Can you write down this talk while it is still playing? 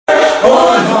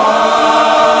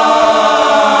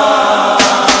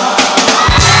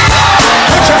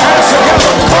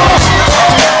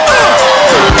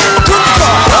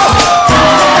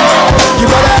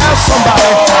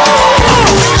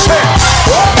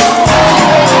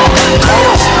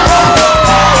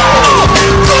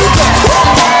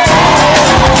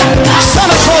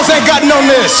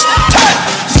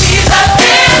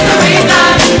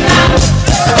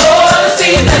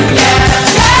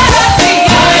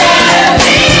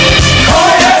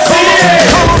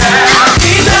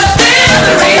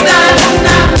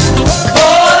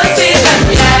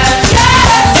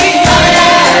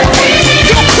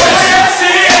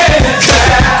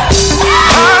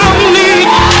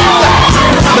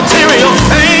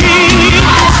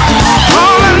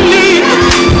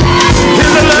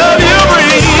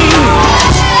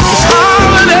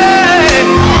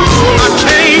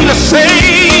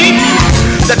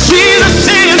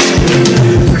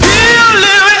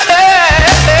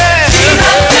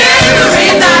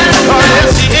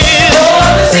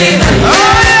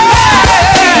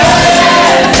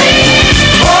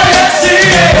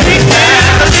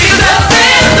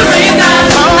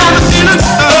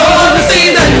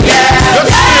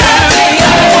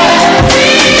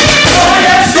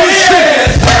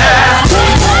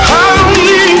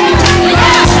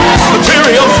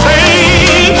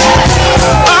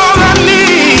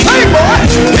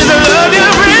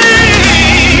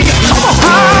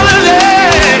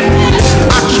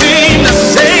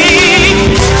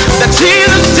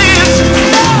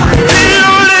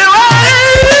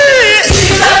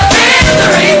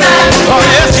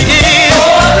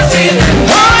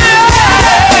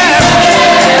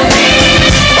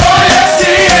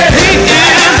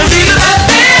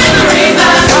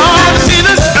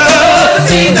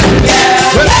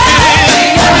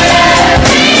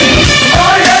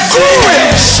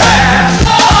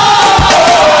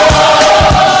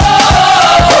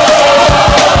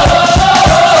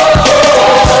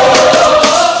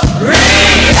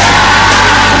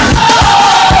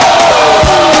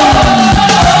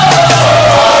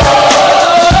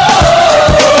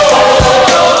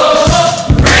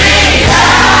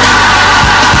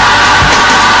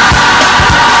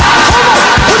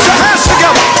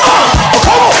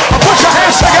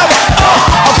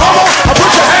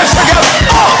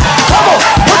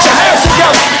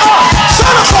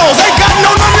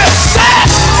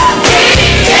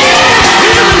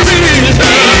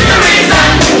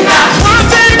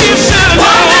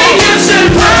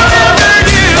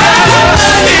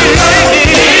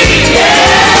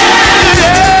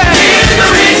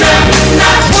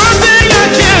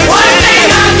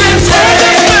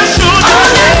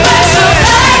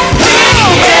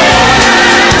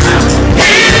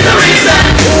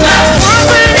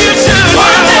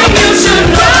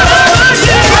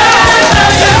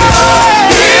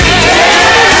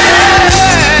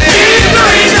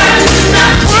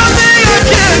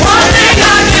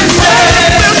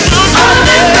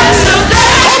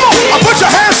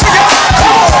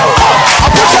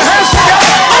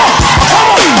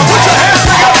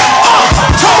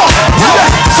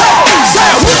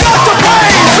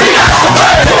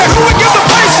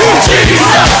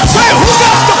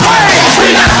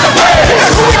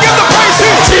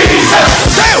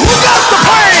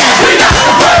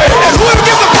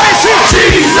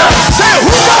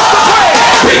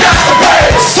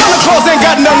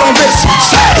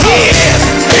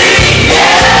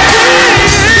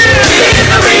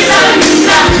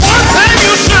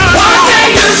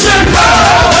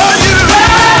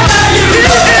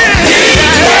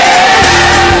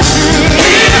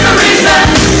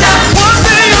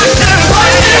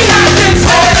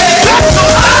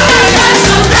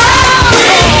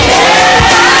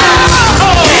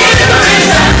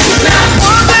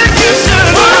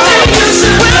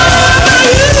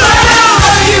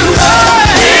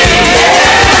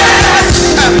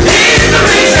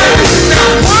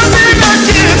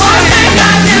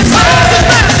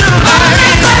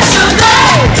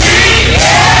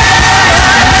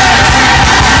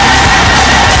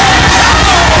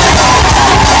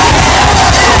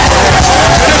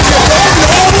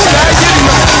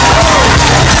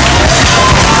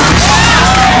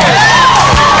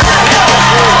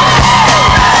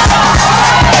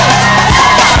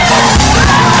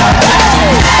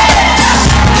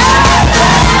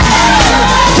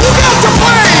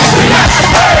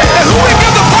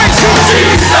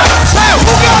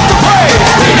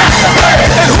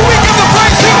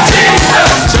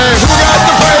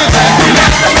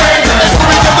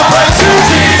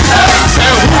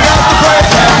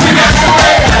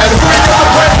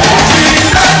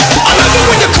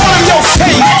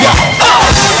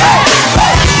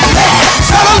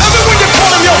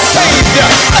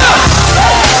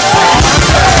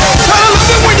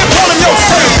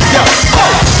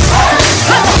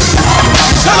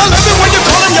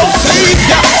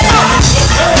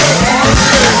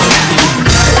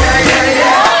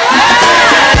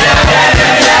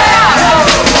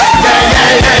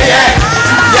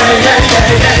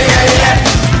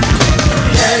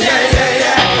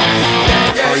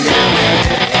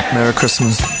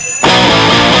Christmas.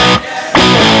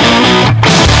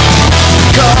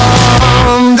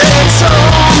 Come, they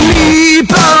told me,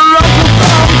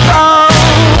 ba-rum-pa-pum-pum,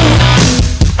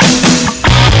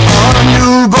 a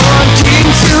newborn king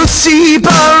to see,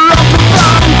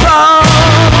 ba-rum-pa-pum-pum,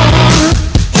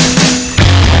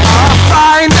 our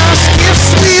finest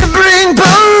gifts we bring,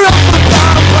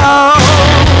 ba-rum-pa-pum-pum,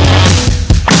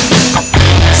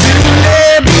 to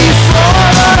lay before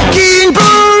the king,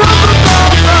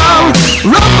 ba-rum-pa-pum-pum,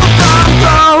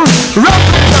 rum-pa-pum-pum,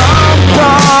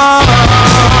 rum-pa-pum-pum.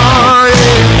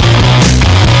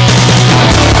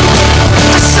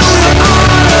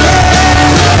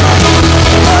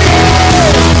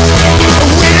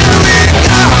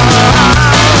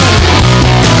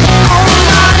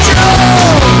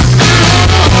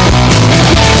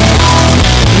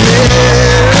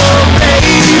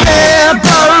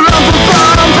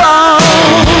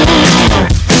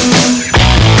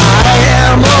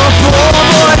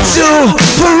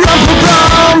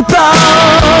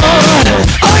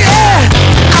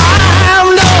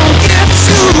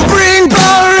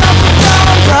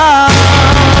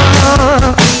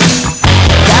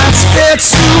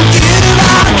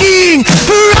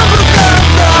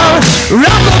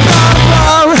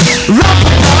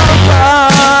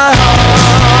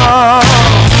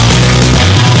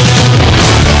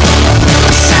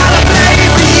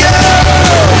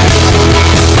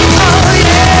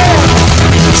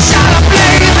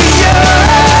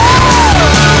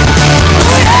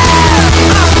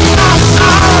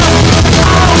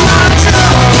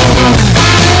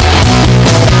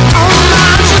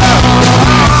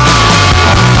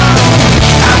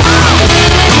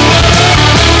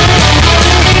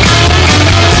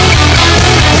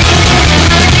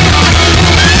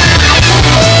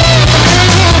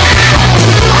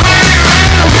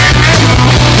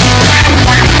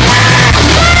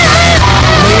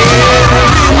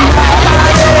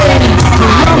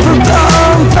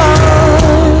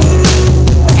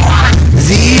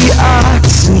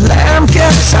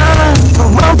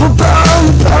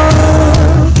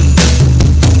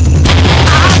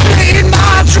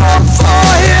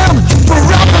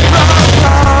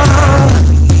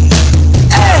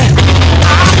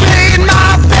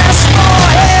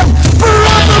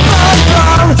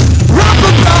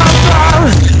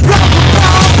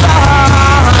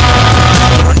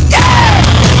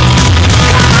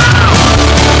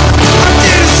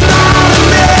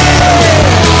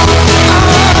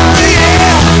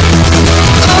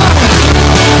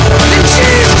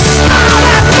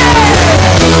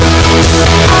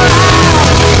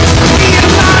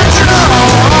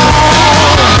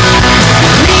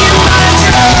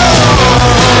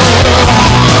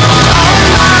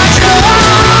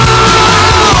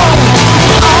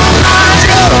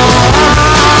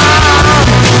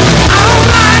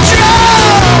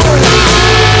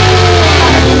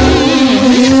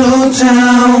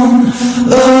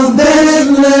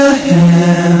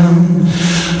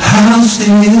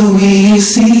 Still we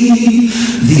see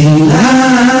the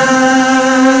light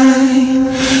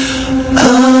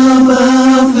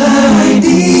above thy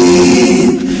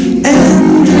deep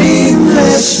and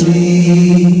dreamless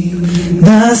sleep.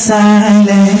 The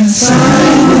silent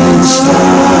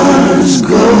stars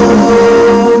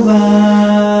go by.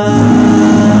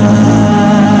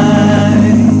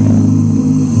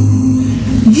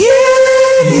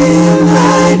 Yet in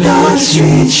thy dark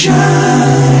street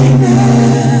shineth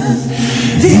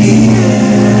the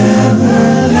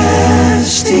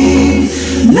everlasting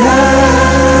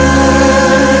light.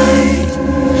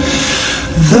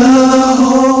 The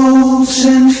hopes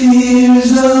and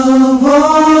fears of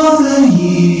all the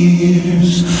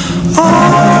years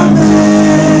are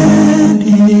met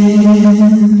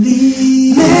in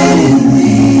thee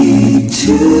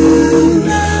too.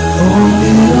 O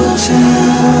little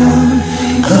town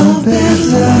of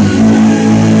Bethlehem,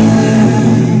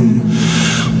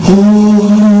 O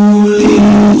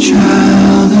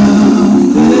child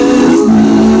of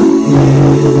Bethlehem,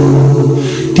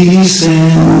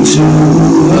 descend to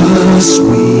us,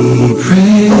 we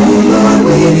pray. O Lord,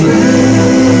 we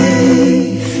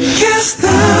pray. Cast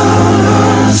down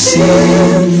our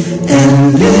sin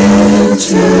and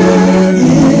enter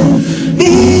in.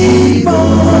 Be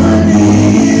born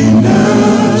in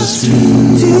us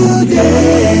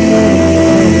today.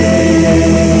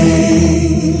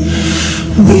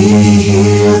 We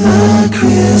hear the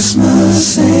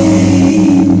Christmas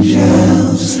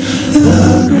angels,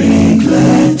 the great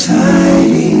glad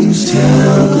tidings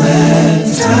tell, glad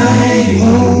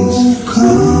tidings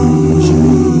come to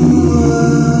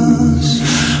us.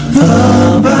 The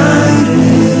bright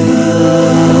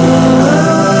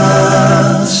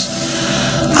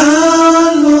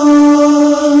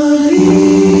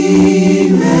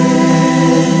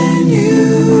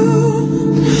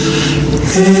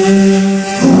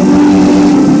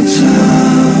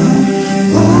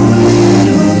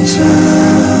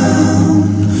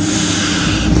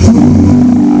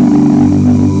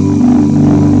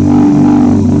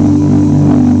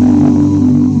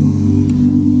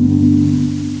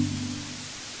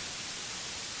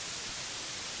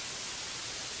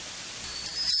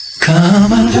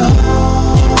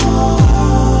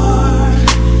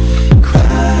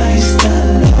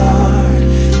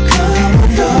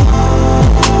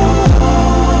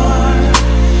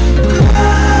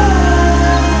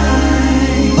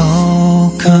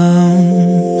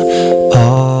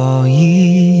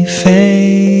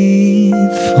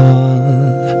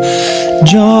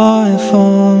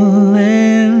joyful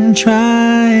and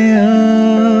triumphant.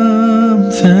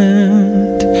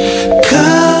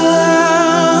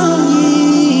 Come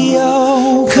ye,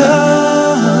 oh,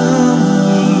 come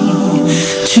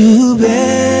ye to Bethlehem.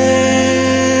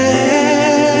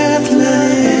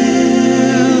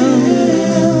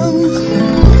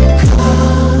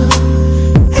 Come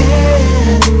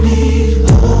and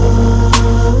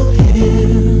behold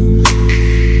him,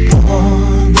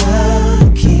 born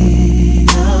the King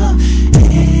of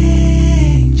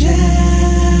angels.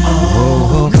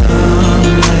 Oh,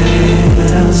 come let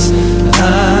us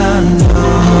adore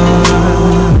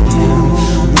him.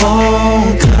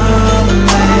 Oh, come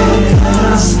let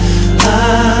us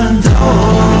adore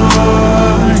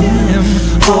him.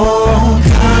 Oh,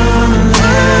 come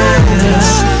let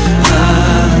us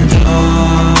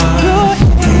adore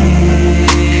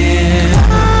him.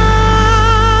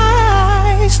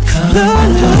 Christ the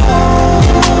Lord,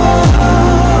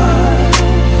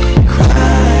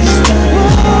 Christ the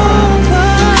Lord,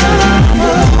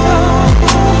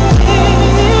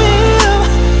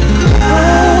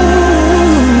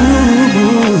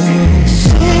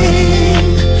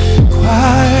 sing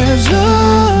choirs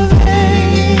of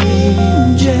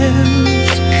angels,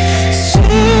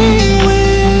 sing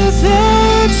with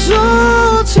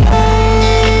exultation.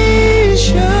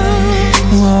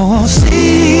 Oh,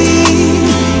 sing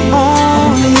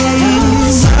on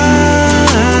the cycles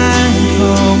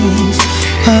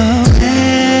of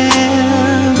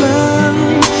heaven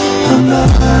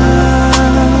above.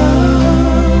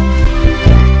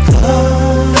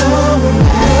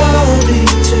 Glory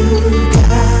to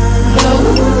God.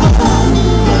 Glory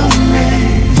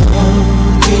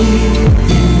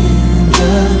in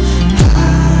the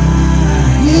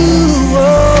high. You,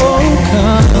 oh,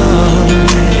 come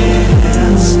let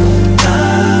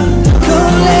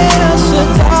us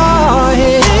adore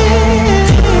him.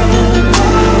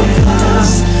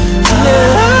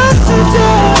 Let us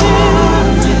adore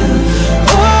him.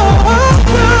 Oh,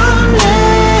 come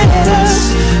let us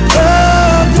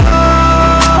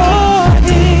adore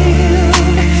him.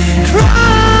 Christ,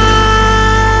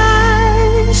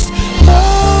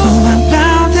 oh, I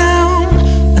bow down,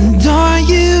 adore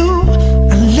you,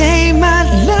 I lay my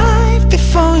life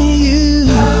before you.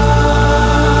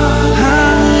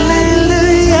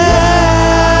 Hallelujah.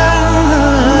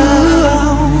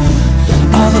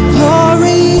 All the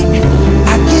glory I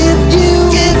give you,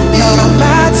 Lord, I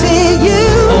bow to you.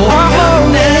 Oh, come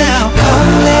now,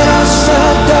 come let us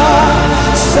adore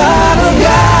Son of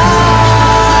God.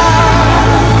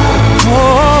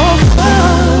 Oh,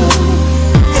 come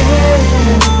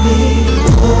and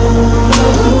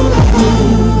behold the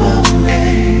King of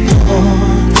angels.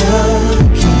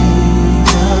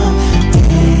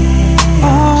 Oh,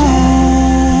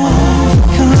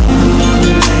 come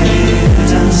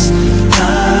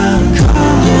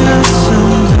let us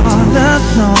adore the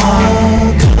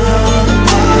Lord. Come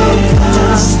let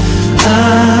us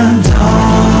adore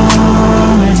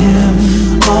him.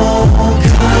 Oh,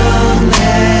 come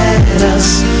let us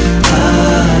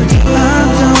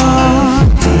adore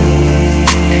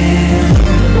him.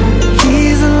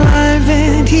 He's alive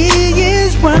and he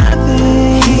is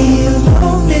worthy. He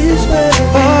alone is worthy.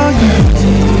 Oh, you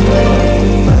do.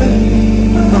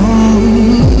 Oh,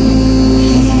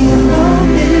 he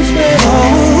alone is worthy.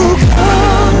 Oh,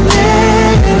 come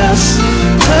let us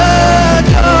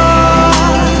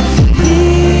adore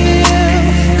him.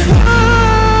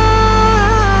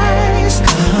 Christ,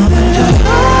 come adore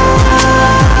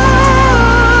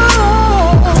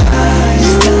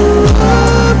Christ the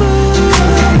Lord.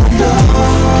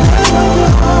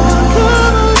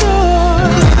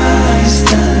 Christ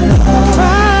the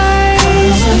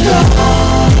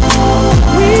Lord.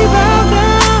 We bow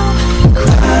down.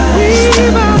 We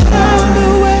bow down to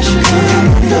worship him.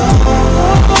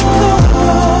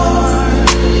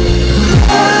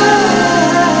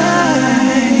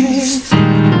 Christ.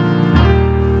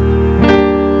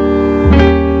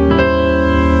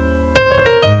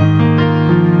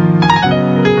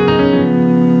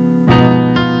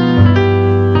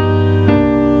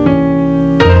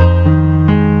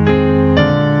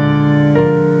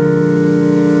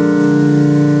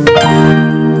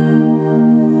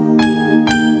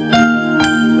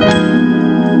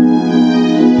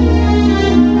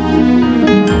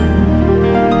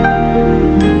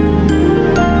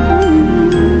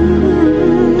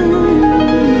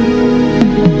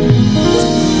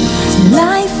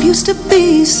 Life used to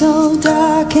be so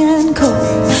dark and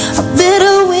cold, a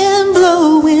bitter wind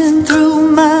blowing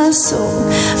through my soul.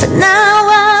 But now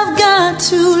I've got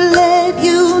to let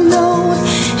you know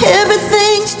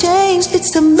everything's changed.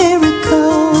 It's a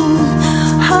miracle,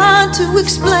 hard to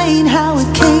explain how it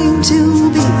came to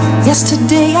be.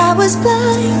 Yesterday I was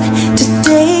blind,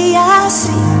 today I see.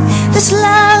 This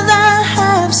love I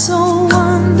have so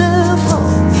wonderful,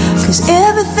 'cause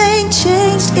everything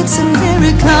changed, it's a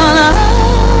miracle. Oh,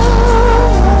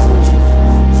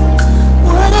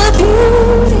 what a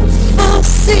beautiful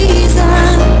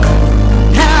season.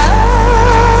 Oh,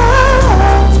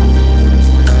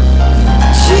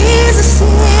 Jesus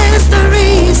is the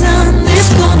reason.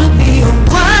 It's gonna be a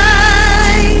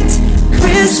white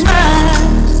Christmas,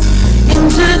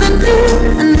 into the new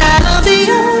and out of the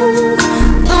old.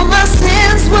 Though my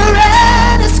sins were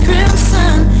red as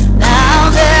crimson, now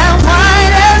they're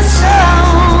white as snow.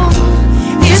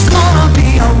 It's gonna be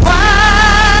a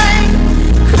white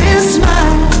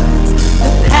Christmas.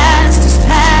 The past has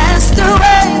passed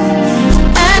away,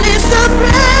 and it's a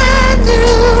brand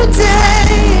new day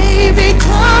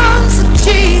because of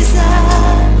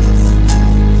Jesus.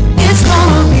 It's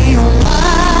gonna be a white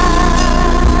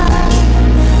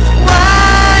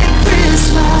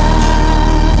Christmas.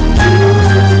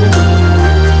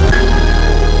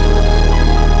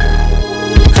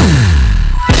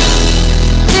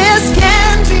 This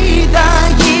can be the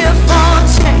year for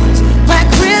change, where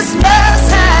Christmas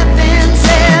happens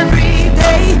every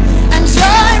day, and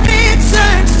joy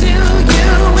returns to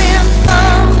you in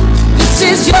full. This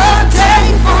is your day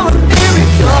for a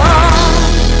miracle.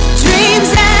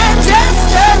 Dreams and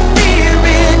destiny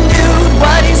renewed.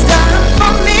 What He's done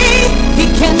for me, He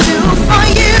can do for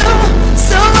you.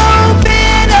 So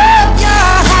open up your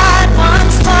heart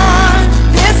once more.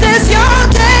 This is your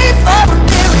day for a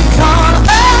miracle.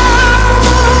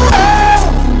 Oh,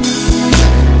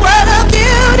 what a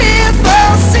beautiful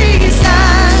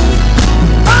season.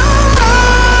 Oh,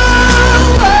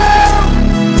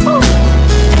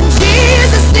 and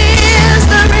Jesus is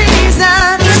the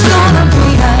reason. It's gonna be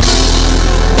a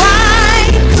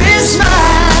white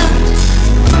Christmas.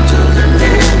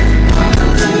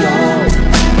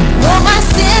 Oh, my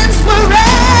sins were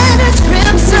red as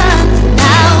crimson,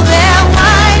 now they're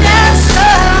white as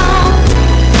snow.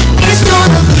 It's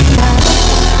gonna be a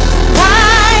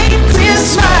white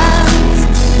Christmas.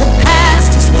 The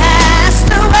past has passed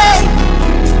away,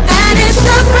 and it's a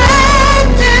brand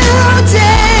new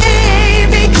day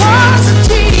because of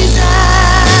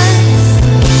Jesus.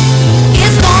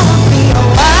 It's gonna be a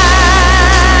white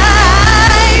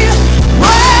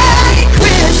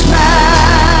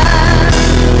Christmas.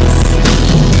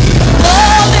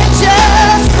 More than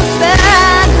just a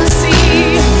fantasy,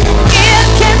 it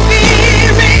can be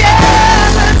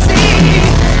reality.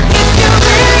 If you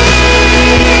believe,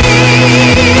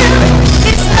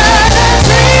 it's not a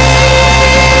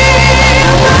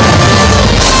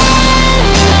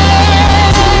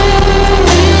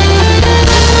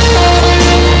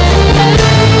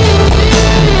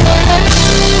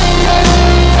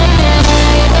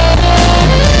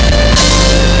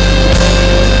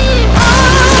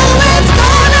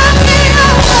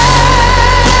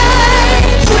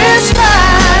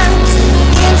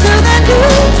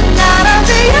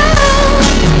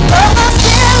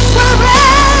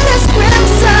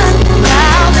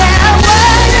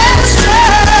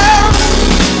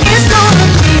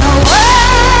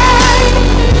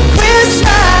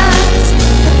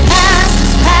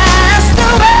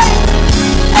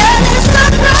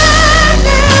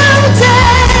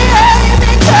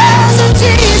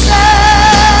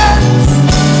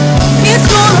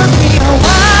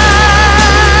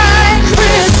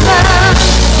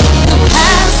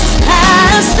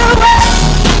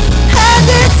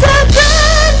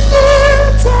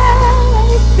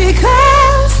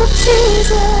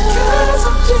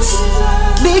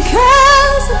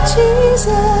because of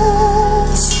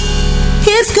Jesus.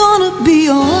 It's gonna be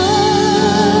a white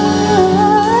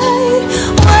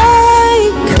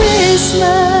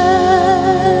Christmas.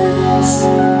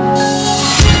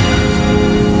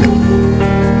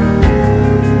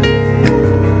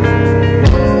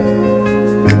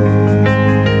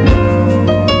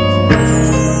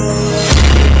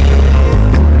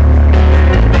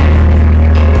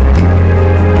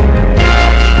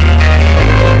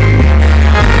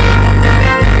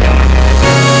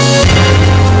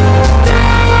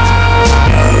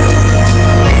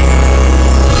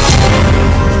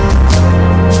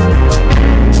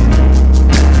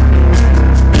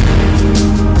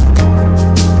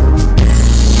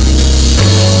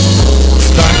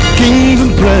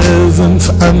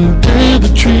 Under the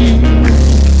tree,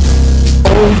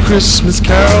 old Christmas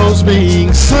carols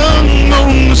being sung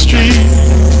on the street.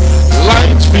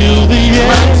 Lights fill the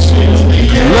air,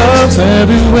 love's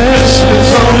everywhere.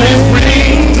 Christmas only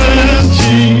brings us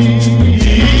cheer.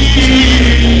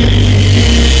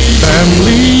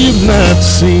 Family united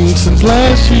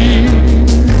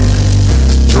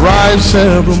drive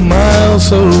several miles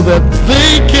so that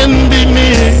they can be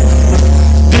near.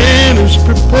 Dinner's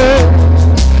prepared,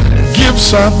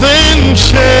 gifts are then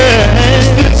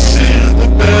shared. This is the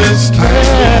best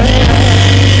time.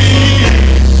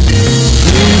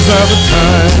 These are the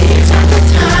times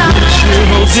we should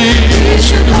hold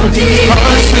deep.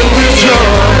 Hearts filled with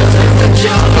joy,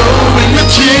 flowing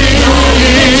with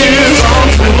cheers,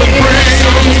 arms filled with praise.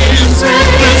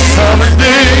 This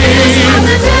holiday,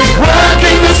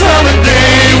 rocking this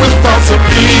holiday with thoughts of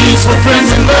peace for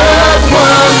friends and loved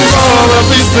ones. All of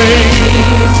these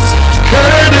things,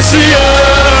 courtesy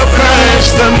of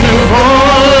Christ the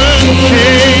newborn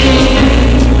King.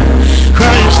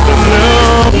 Christ the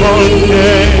newborn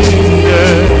King.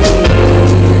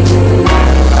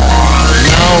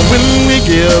 Now when we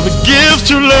give a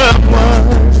gift to loved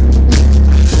ones,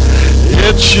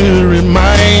 it should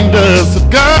remind us of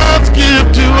God's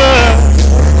gift to us.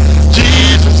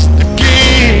 Jesus the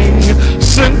King,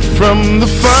 sent from the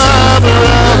Father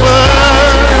above.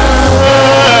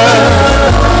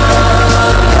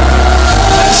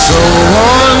 So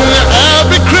on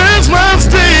every Christmas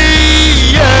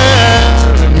day,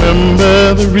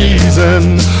 remember the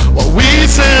reason why we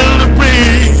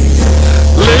celebrate.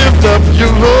 Lift up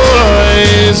your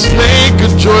voice, make a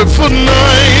joyful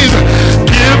noise.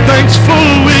 Give thanks for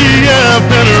we have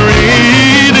been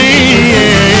reading.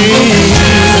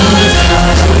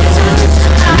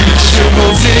 We should go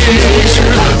deep,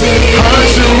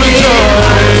 hearts filled with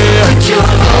joy,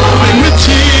 flowing with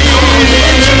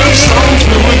tears, songs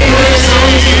filled with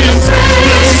praise.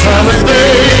 This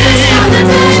holiday,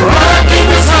 rocking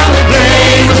this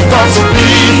holiday with thoughts of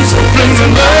peace for friends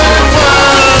and loved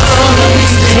ones.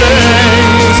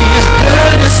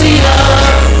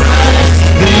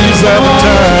 These are the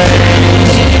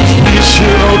times we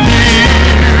should all be.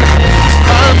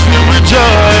 Hearts filled with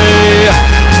joy,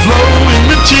 flowing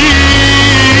with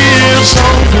tears,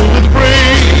 songs filled with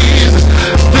praise.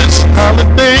 This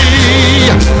holiday,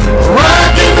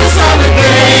 rocking this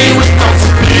holiday with thoughts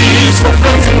of peace for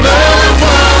friends and loved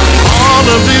ones. All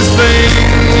of these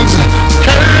things,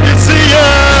 courtesy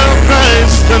of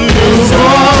Christ the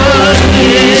newborn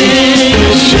King.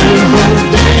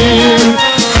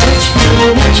 Hearts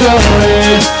filled with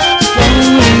joy,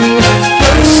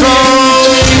 songs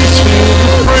filled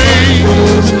with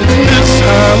praise. This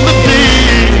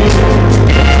holiday,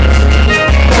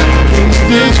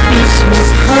 this Christmas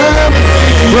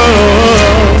holiday.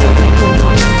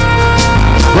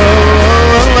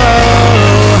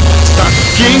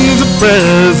 Stockings of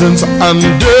presents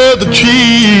under the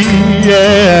tree.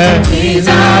 Yeah. These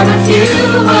are a few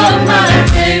of my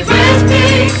favorite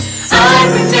things. I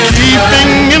remember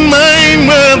Keeping in mind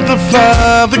what the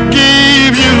Father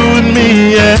gave you and me.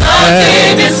 Yeah. God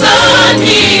gave His Son,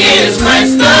 He is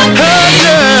Christ the King.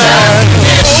 Yeah.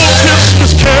 Oh,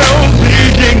 Christmas carols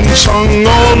being sung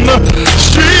on the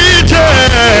street.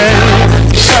 Yeah.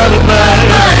 Silent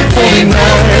night, holy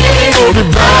night, oh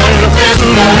divine,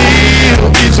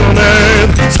 little peace on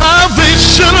earth,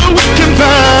 salvation we can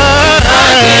find.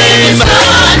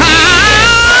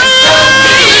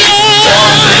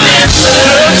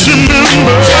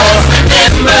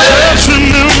 Just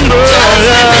remember,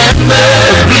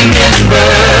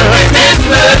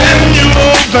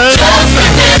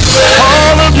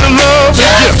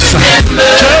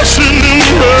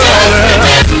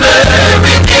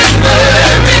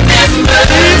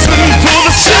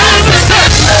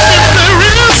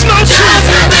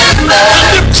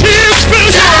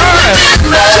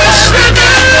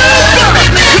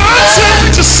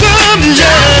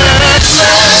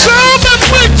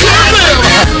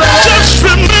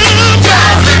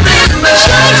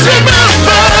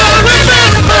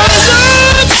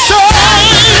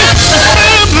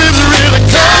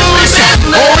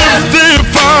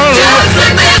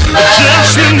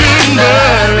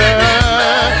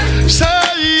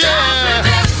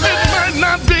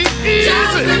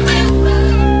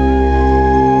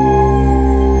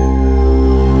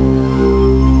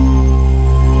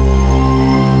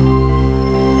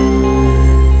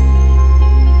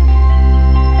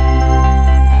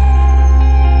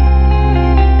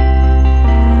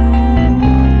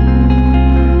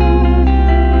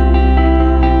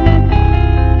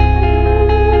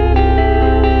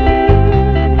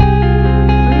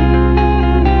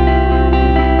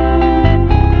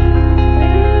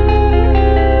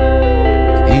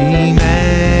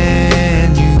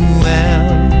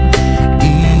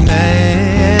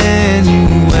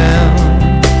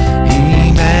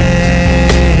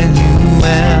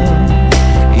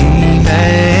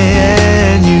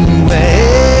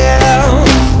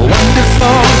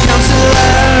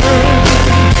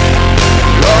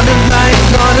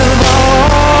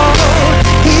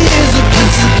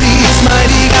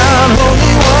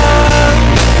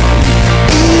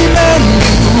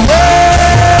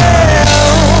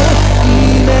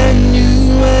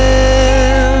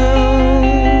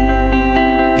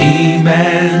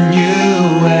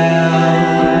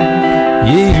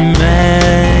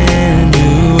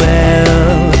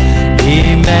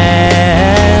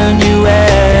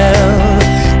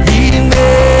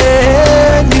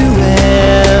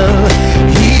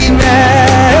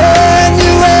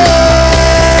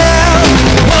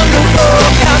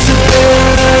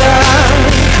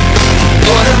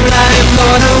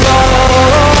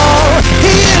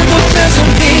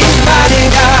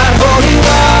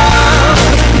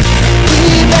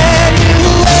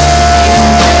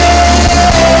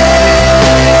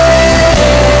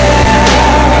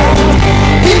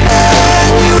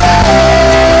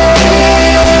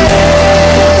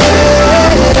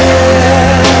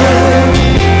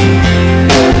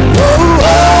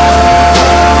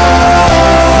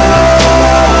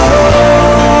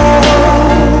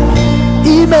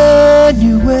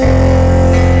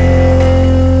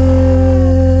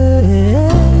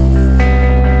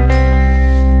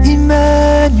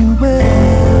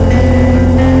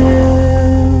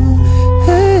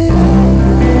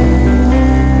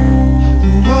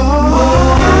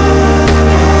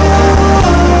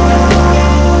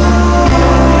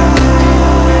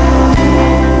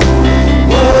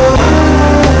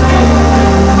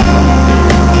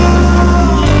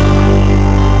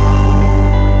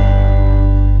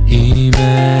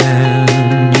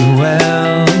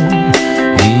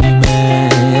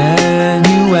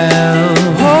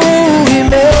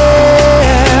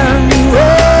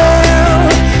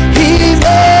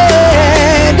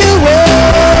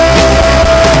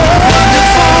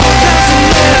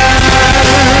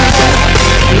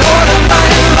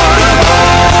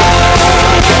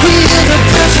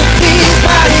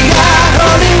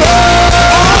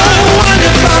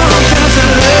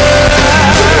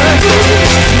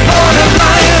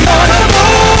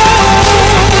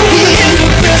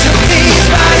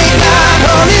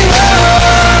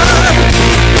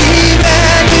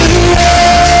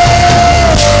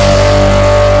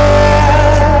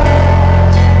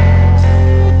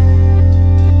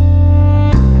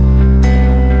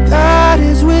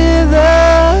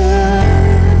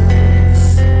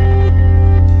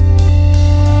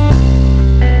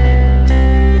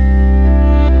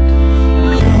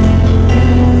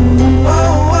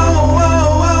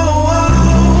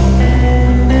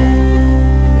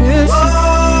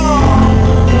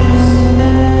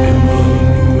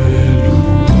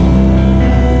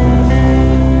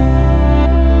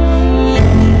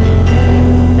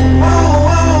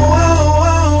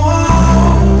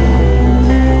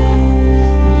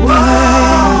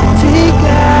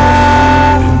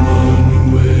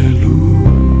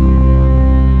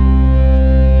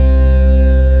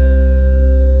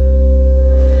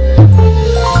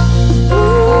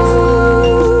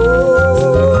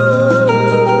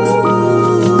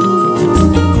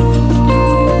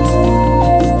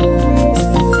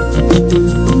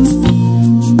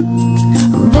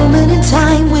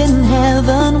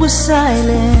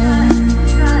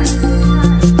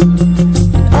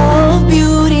 All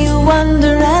beauty,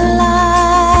 wonder, and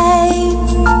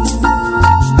light.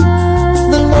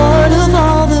 The Lord of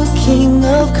all, the King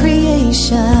of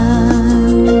creation,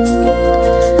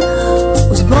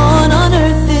 was born on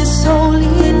earth this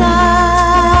holy night.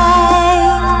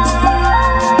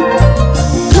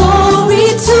 Glory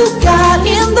to God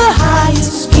in the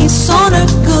highest, peace on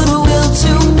earth, goodwill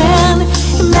to men.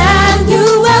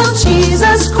 Emmanuel,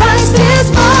 Jesus Christ is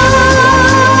born.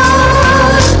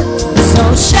 So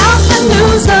shout the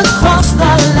news across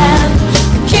the land.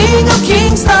 The King of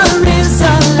Kings, the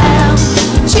risen Lamb.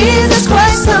 Jesus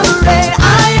Christ, the great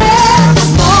I am,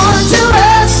 was born to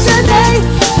us today.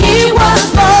 He was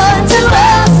born to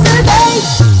us today.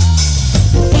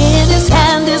 In His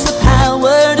hand is the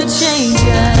power to change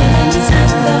us. In His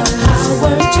hand the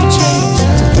power to change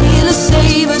us. To heal us,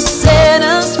 save us, set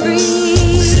us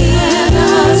free. Set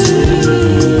us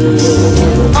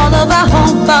free. All of our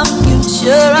hope, our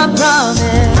future, our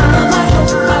promise. All of our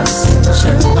hope, our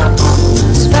future, our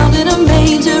promise. Found in a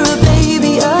manger, a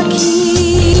baby, a king.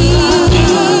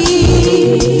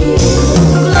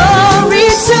 Glory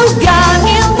to God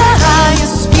in the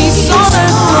highest, peace on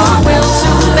earth, goodwill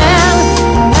to men.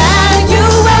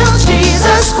 Emmanuel,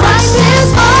 Jesus Christ is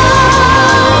born.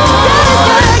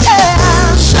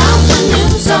 Shout the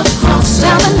news across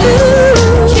the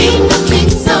news. King of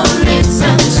Kings, the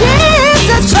risen.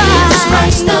 Jesus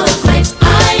Christ, the great I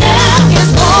am, is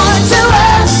born to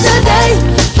us today.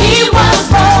 He was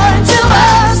born to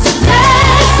us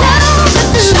today.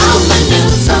 Shout the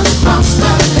news across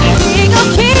the land. King of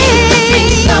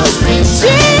Kings,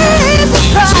 Jesus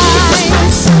Christ,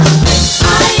 I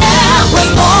am, was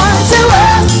born to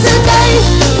us today.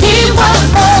 He was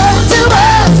born to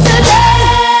us today.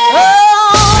 Oh,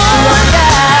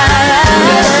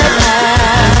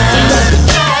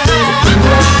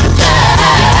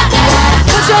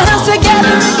 put your hands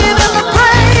together and give Him the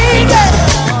praise.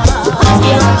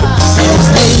 His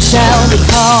name shall be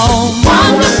called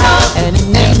Wonderful, and His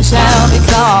name shall be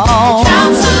called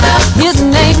Counselor. His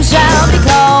name shall be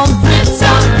called Prince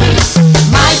of Peace,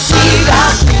 Mighty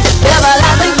God,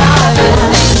 Everlasting Father. His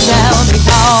name shall be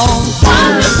called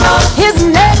Wonderful. His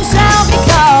name shall be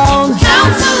called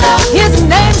Counselor. His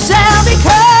name shall be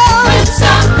called Prince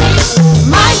of Peace,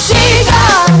 Mighty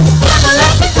God,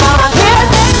 Everlasting Father. His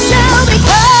name shall be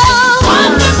called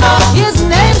Wonderful. His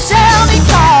name shall be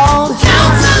called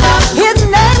Counselor. His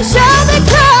name shall be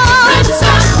called Prince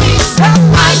of Peace,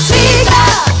 Mighty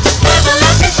God,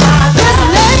 Everlasting Father. His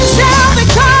name shall be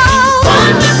called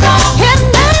Wonderful. His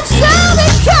name shall be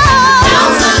called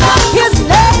Counselor. His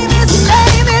name, His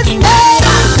name, His name,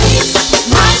 Peace,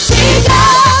 Mighty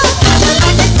God,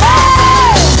 Everlasting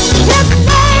Father. His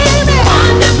name is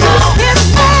Wonderful. His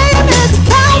name is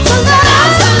Counselor.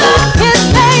 His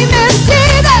name is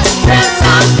Jesus, Prince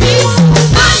of Peace,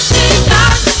 Mighty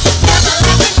God,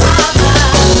 Everlasting Father.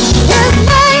 His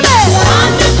name is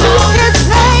Wonderful. His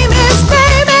name is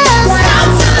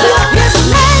Counselor. His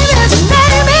name is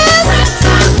Prince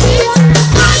of Peace,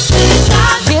 Mighty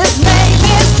God. His name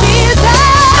is Jesus.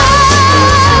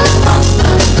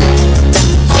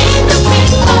 King of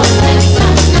Kings, the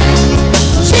risen Lamb.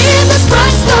 Jesus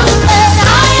Christ, the great I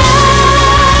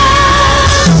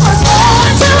am, was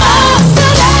born to us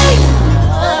today.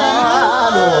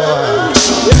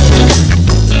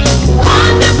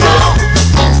 Wonderful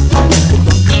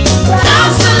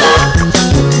Counselor,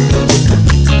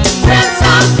 Prince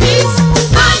of Peace,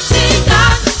 Mighty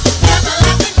God,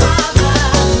 Everlasting Father.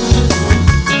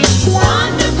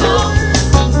 Wonderful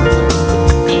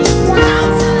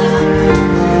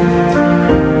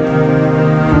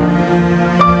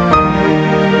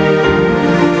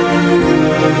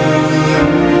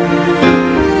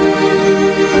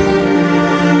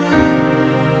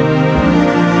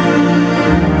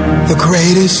The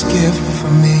greatest gift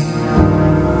for me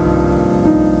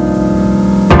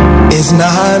is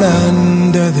not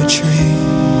under the tree,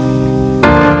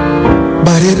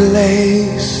 but it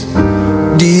lays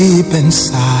deep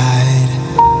inside,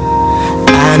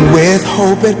 and with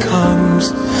hope it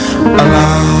comes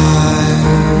alive.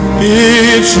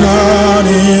 It's not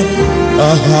in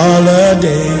a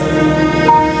holiday,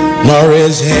 nor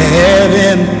is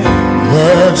heaven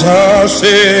words are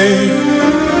said,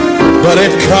 but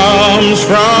it comes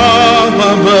from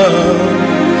above.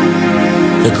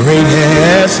 The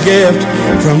greatest gift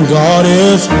from God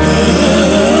is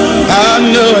love. I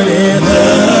know it is.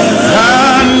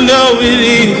 I know it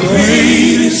is. The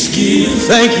greatest gift.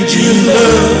 Thank you,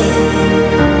 Jesus.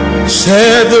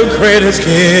 Said the greatest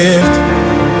gift.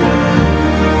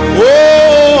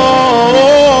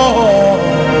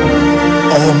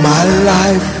 All my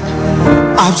life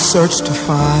I've searched to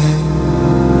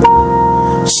find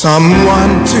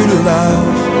someone to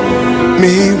love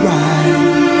me right.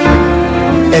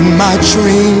 In my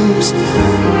dreams,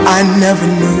 I never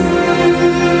knew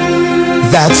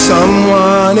that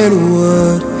someone it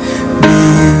would be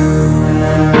you.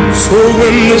 So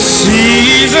when the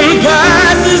season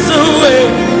passes away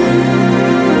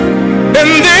and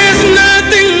there's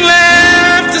nothing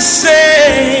left to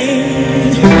say,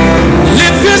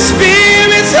 lift your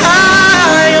spirits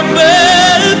high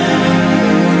above.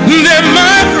 Then,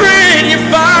 my friend, you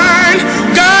find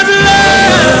God's love.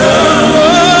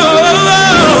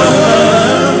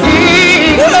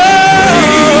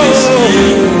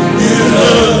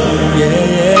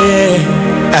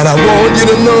 And I want you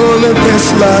to know that this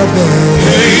love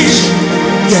is,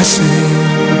 yes, it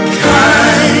is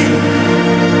kind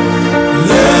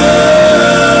love,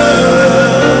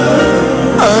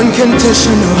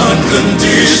 unconditional,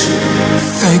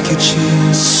 thank you,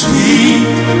 Jesus, sweet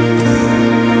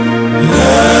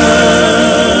love.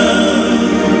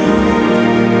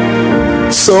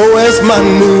 So as my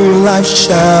new life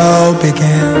shall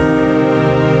begin,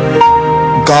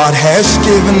 God has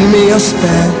given me a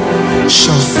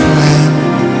special friend.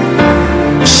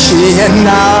 She and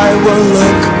I will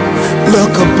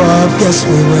look above, yes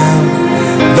we will.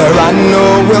 There I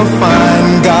know we'll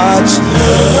find God's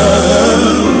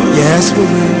love. Yes we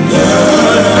will.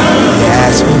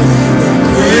 Yes we will. The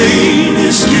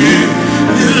greatest gift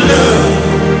is love.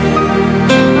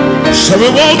 So we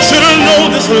want you to know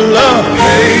this love.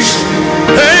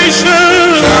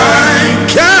 Patient,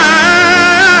 kind,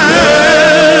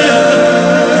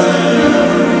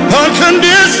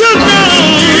 unconditional.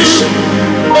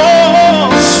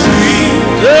 Oh, sweet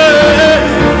love.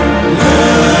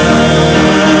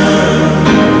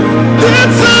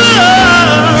 It's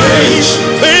love.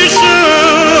 Patient,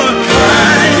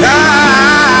 kind,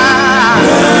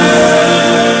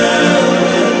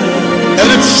 and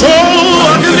it's so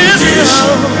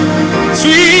unconditional,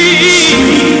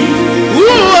 sweet.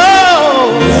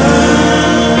 Whoa.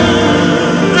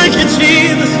 Thank you,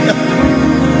 Jesus.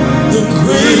 The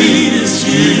greatest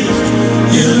gift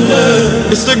you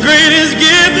love. It's the greatest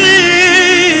gift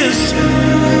is.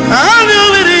 I know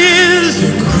it is.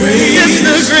 The greatest, it's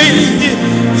the greatest gift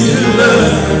you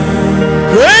love.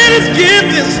 Greatest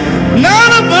gift is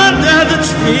not about the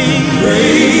tree.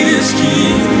 Greatest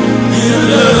gift you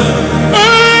love.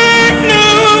 I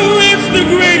know it's the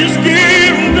greatest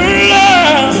gift of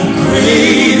love. The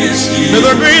greatest gift.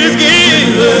 The greatest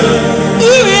gift.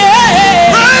 Ooh,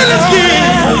 yeah. Greatest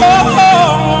gift. Oh,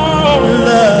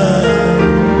 love.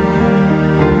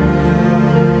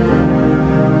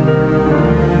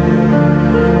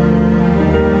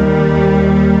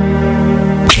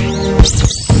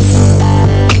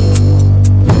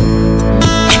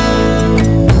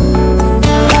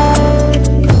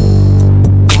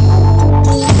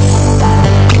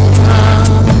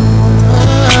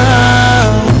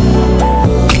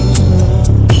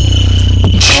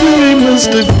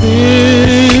 Must have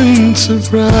been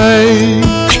surprised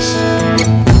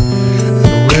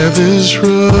where this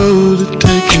road had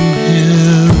taken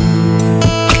him,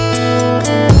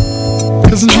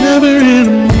 'cause never in a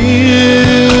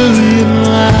million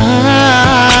lives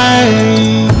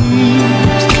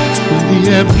would he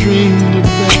have dreamed of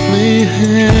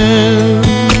Bethlehem.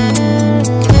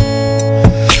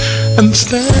 And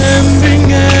standing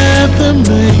at the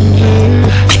manger,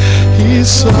 he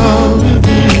saw with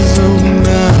his own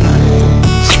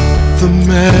eyes the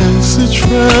message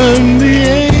from the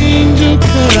angel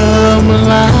come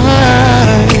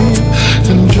alive.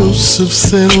 And Joseph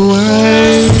said,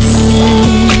 why me?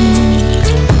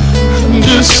 I'm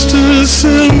just a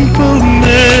simple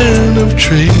man of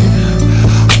trade.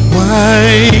 Why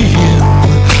him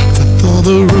with all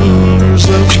the rulers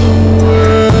of the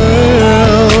world?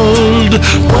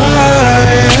 Why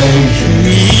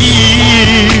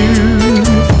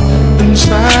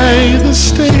inside the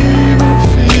stable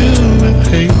filled with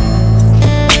hate?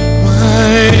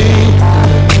 Why?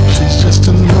 She's just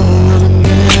an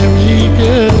ordinary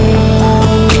girl.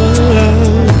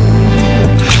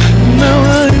 Now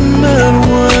I'm not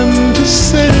one to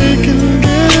second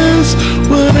guess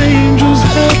what angels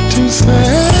have to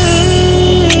say,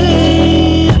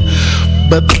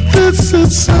 but this is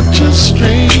such a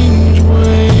strange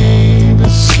way to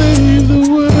save the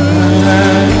world.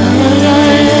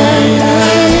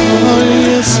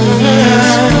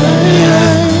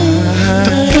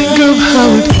 To think of how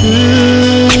it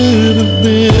could have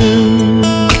been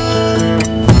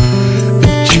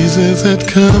if Jesus had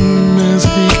come as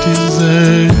he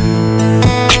deserved.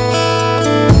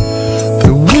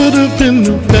 There would have been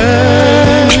no Bethlehem.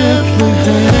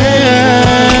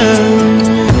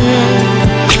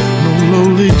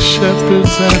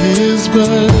 at his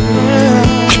birth.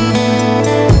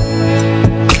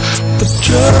 But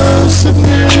Joseph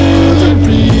knew the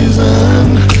reason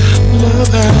love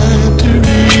had to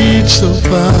reach so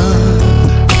far.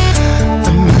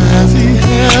 And as he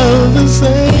held the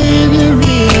Savior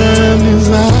in his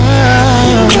arms,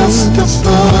 he must have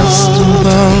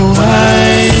thought,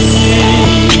 why?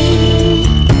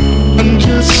 I'm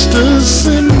just a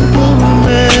simple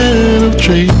man of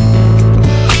trade.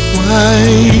 Why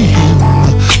him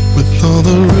with all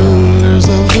the rulers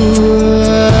of the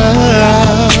world?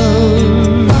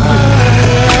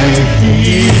 Why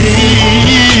here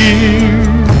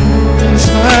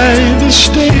inside the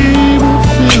stable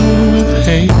filled with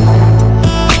hate?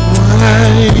 Why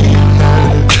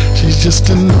her? She's just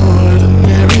an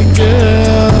ordinary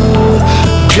girl.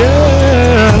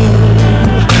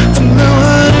 And now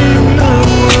I'm no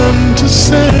one to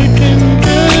second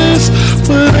guess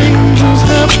what angels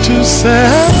have to say.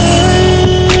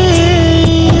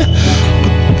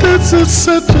 But this is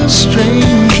such a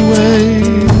strange way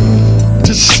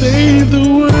to save the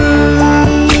world.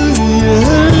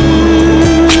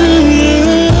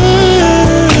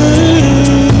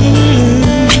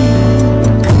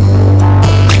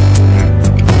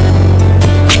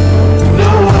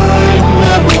 No,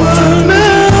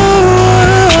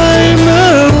 I'm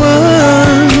not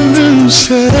one to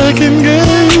second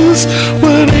guess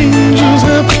what angels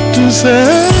have to say.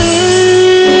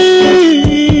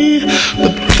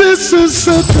 But this is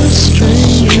such a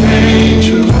strange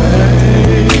way,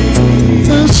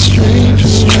 a strange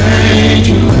way.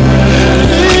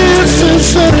 This is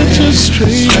such a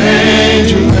strange way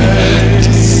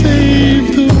to save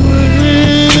the world.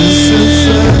 This is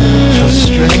such a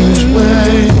strange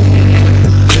way.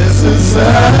 This is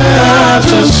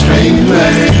such a strange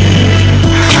way.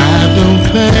 I don't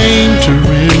claim to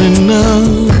really know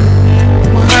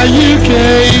why you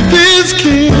gave this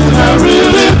kid. I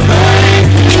really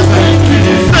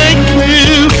thank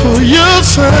you for your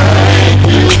son.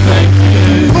 Thank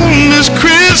you on this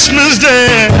Christmas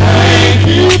day.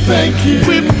 Thank you.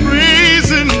 We praise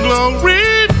and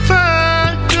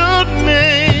glorify your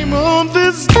name on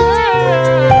this day.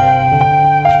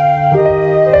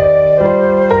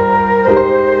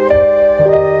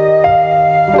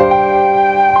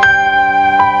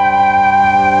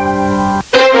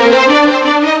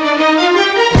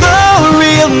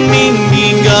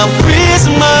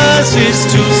 Christmas is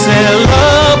to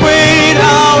celebrate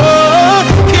our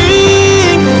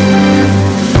King.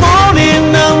 Born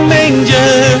in a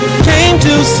manger, came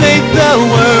to save the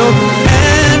world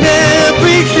and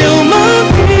every human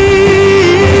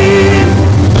being.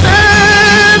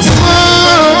 Let's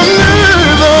honor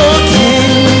the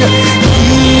King.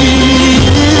 He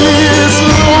is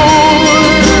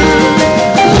Lord.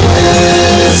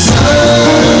 Let's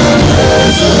honor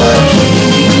the King.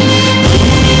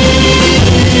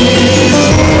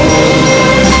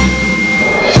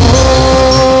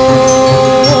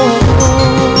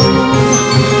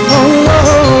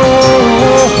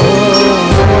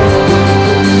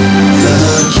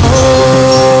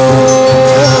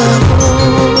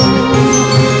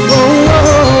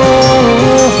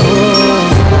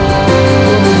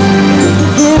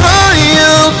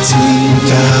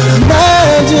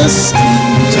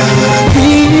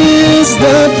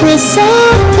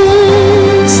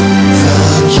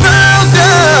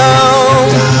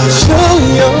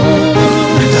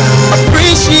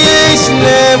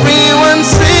 Everyone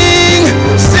sing,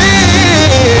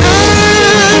 sing.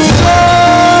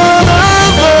 Son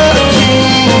of a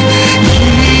King,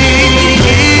 He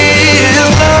is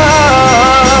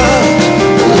love.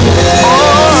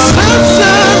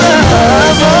 Son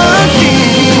of a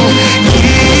King, He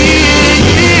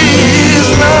is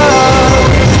love.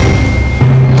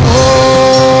 Oh.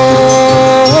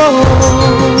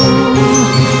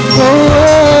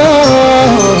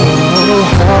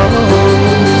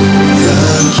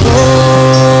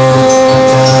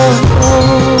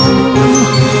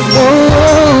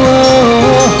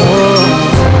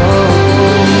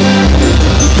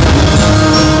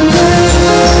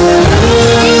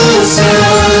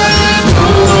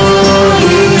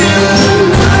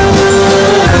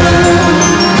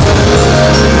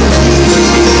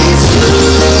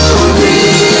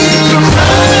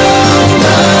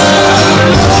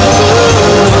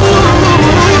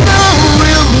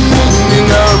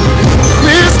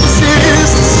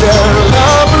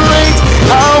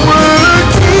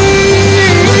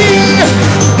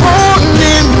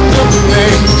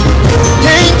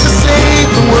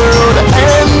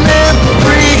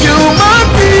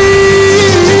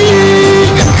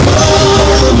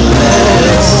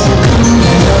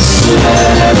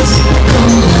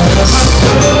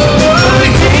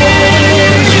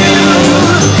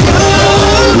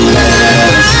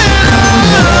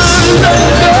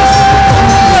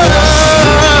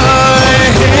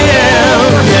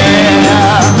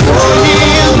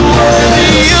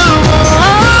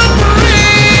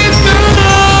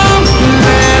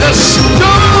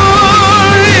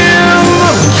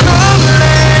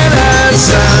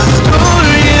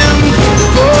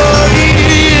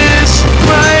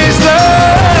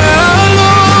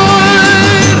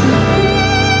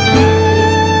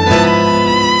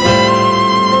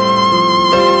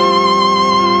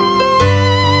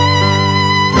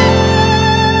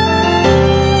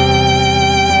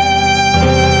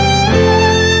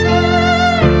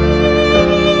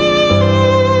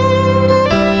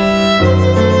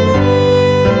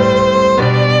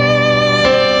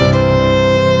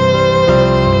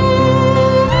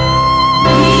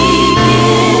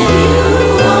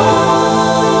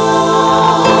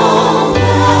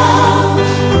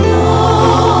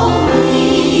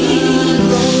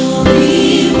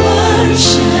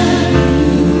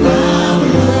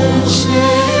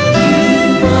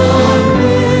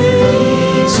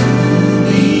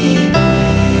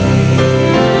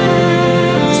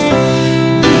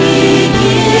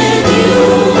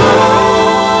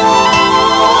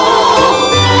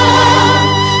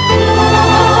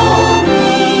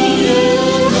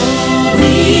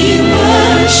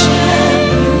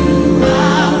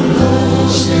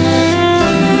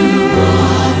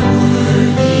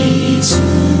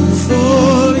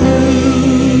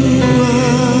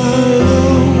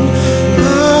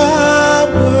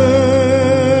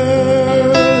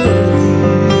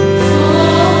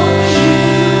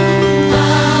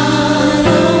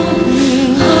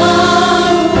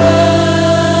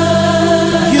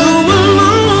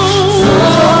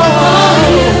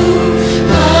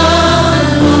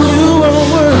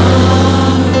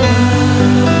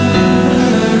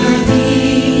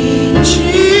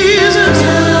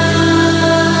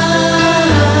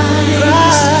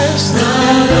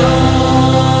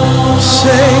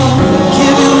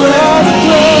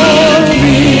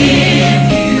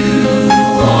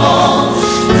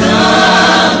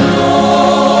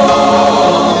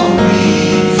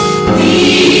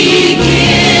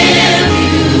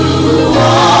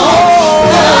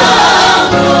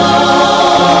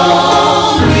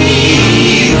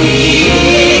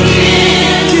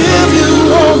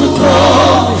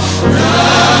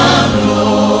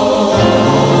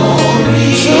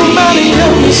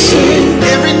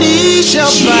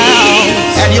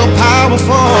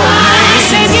 powerful name.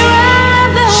 Savior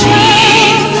of the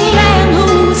world, the Lamb who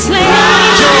was slain.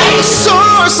 You're the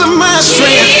source of my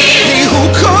strength. He who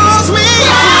calls me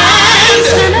friend.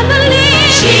 Son of the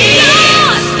living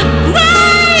God, the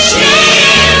great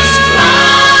Jesus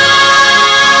Christ,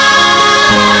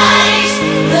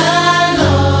 the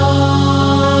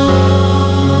Lord.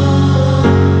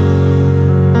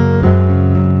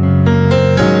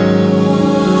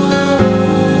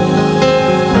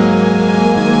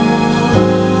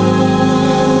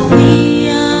 We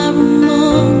are a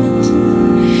moment,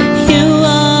 you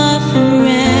are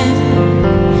forever.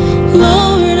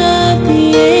 Lord of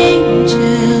the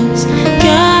angels,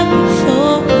 God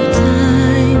before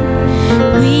time.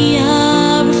 We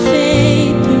are a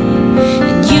vapor,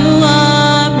 and you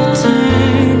are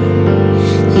eternal.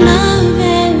 Love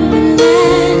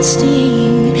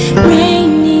everlasting,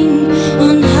 reigning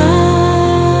on high.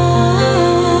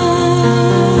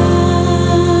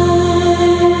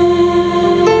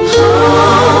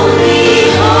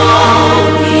 Holy,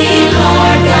 holy,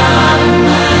 Lord God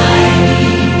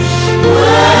Almighty.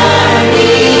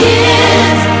 Worthy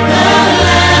is the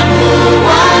Lamb who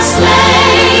was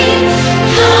slain.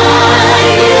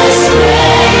 Highest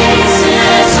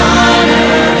praises,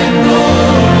 honor, and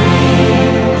glory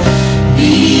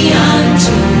be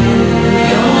unto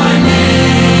your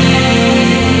name.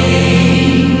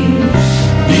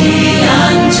 Be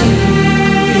unto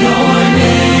your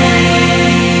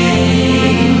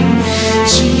name,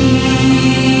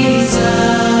 Jesus.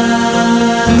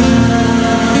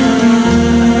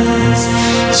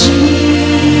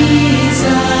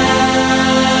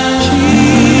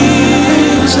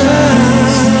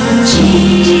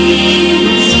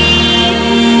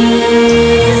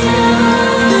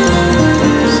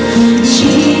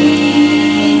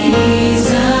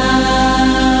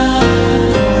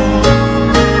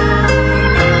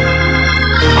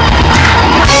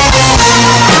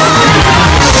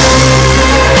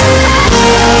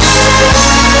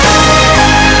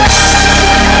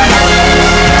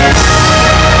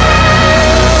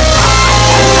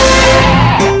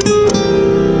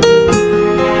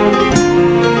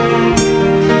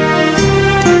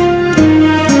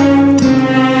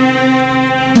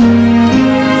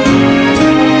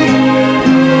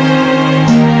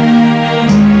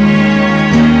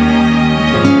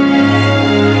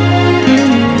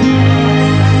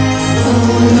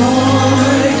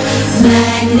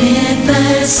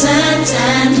 Magnificent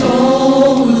and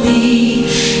holy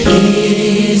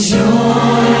is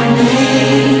your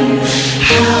name.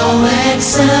 How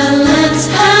excellent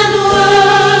and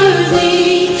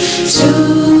worthy to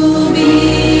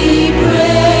be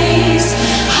praised.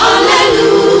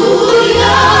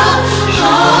 Hallelujah,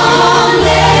 hallelujah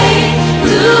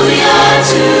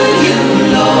to you,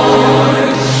 Lord.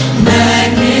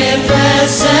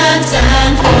 Magnificent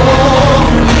and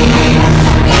holy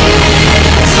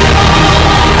is your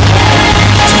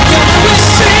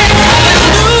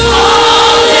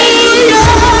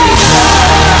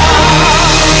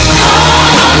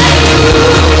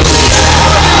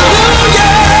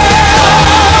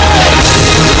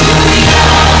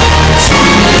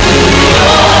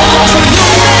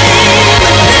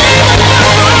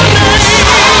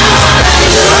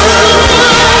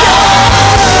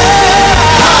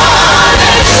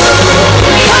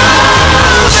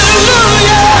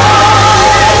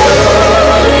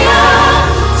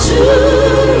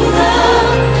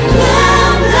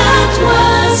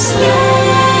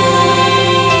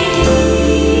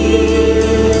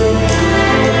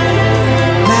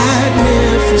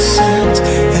Magnificent.